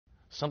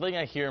Something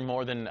I hear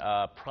more than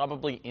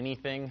probably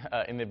anything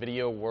in the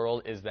video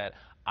world is that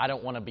I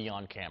don't want to be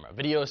on camera.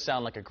 Videos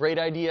sound like a great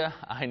idea.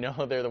 I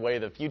know they're the way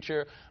of the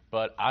future,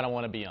 but I don't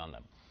want to be on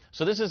them.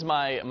 So this is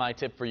my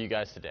tip for you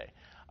guys today.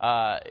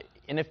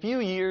 In a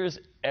few years,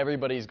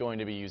 everybody's going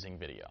to be using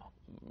video.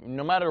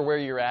 No matter where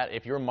you're at,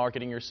 if you're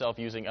marketing yourself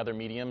using other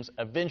mediums,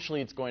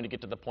 eventually it's going to get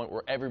to the point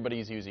where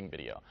everybody's using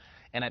video.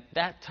 And at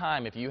that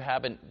time, if you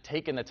haven't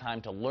taken the time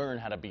to learn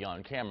how to be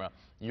on camera,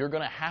 you're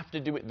going to have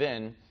to do it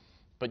then,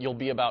 but you'll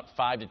be about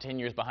 5 to 10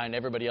 years behind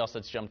everybody else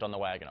that's jumped on the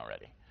wagon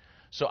already.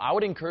 So I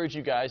would encourage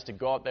you guys to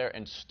go out there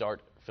and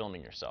start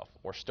filming yourself,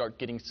 or start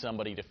getting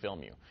somebody to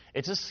film you.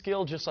 It's a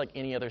skill just like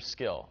any other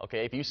skill,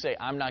 okay? If you say,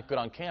 I'm not good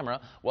on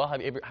camera, well,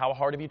 how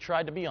hard have you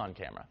tried to be on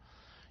camera?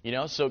 You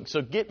know, so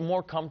get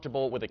more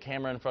comfortable with a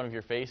camera in front of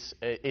your face.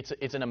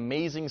 It's an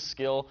amazing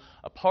skill.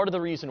 A part of the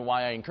reason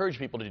why I encourage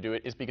people to do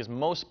it is because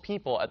most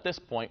people at this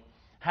point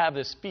have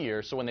this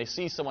fear, so when they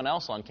see someone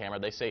else on camera,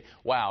 they say,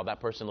 wow, that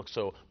person looks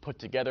so put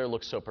together,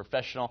 looks so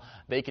professional,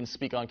 they can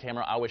speak on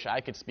camera, I wish I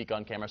could speak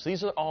on camera. So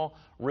these are all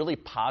really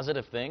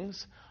positive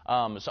things.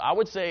 So I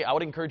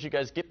would encourage you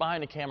guys, get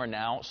behind the camera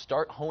now,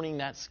 start honing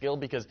that skill,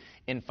 because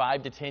in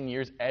 5 to 10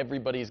 years,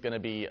 everybody's going to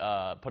be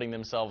putting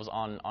themselves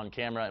on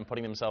camera and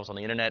putting themselves on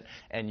the internet,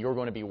 and you're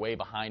going to be way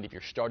behind if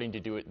you're starting to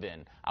do it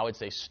then. I would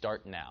say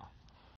start now.